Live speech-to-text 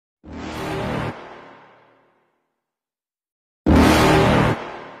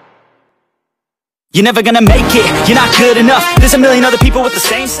You're never gonna make it, you're not good enough. There's a million other people with the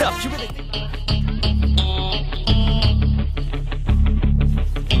same stuff.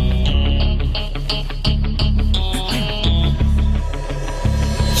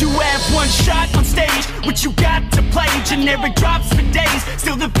 You have one shot on stage, what you got to play? Generic drops for days,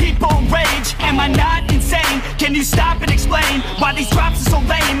 still the people rage. Am I not insane? Can you stop and explain why these drops are so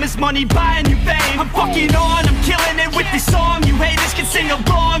lame? Is money buying you fame? I'm fucking on, I'm killing it with this song. You haters can sing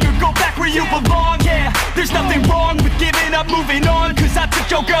along or go back where you belong. Yeah, there's nothing wrong with giving up, moving on. Cause I took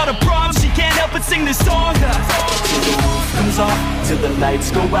your girl to prom, she can't help but sing this song. Till the roof comes off, till the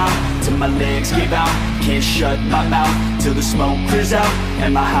lights go out, till my legs give out, can't shut my mouth, till the smoke clears out,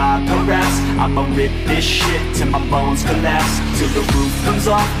 and my hyper raps, I'ma rip this shit till my bones collapse. Till the roof comes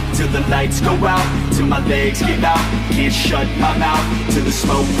off, till the lights go out, till my legs give out, can't shut my mouth, till the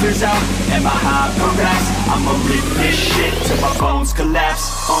smoke clears out, and my hyper raps, I'ma rip this shit till my bones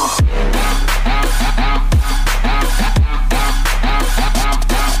collapse.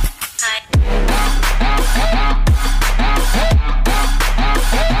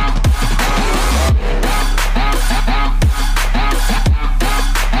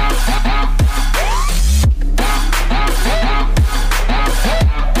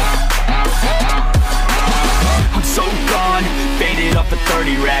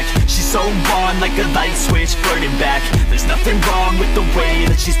 She's so on, like a light switch, flirting back. There's nothing wrong with the way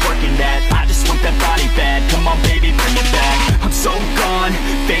that she's working that. I just want that body bad, come on baby, bring it back. I'm so gone,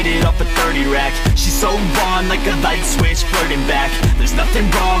 faded off a 30 rack. She's so on, like a light switch, flirting back. There's nothing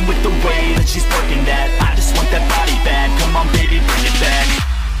wrong with the way that she's working that. I just want that body bad, come on baby, bring it back.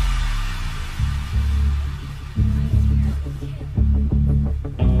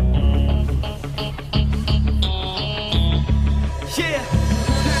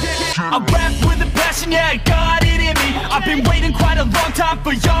 I rap with a passion, yeah, I got it in me. I've been waiting quite a long time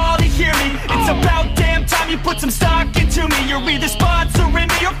for y'all to hear me. It's about damn time you put some stock into me. You're either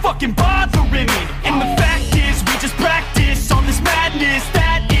sponsoring me or fucking bothering me. And the fact is, we just practice all this madness.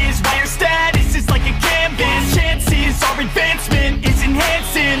 That is why our status is like a canvas. Chances our advancement is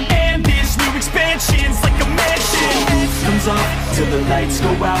enhancing, and this new expansion's like a mansion. Comes off till the lights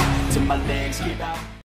go out, till my legs give out.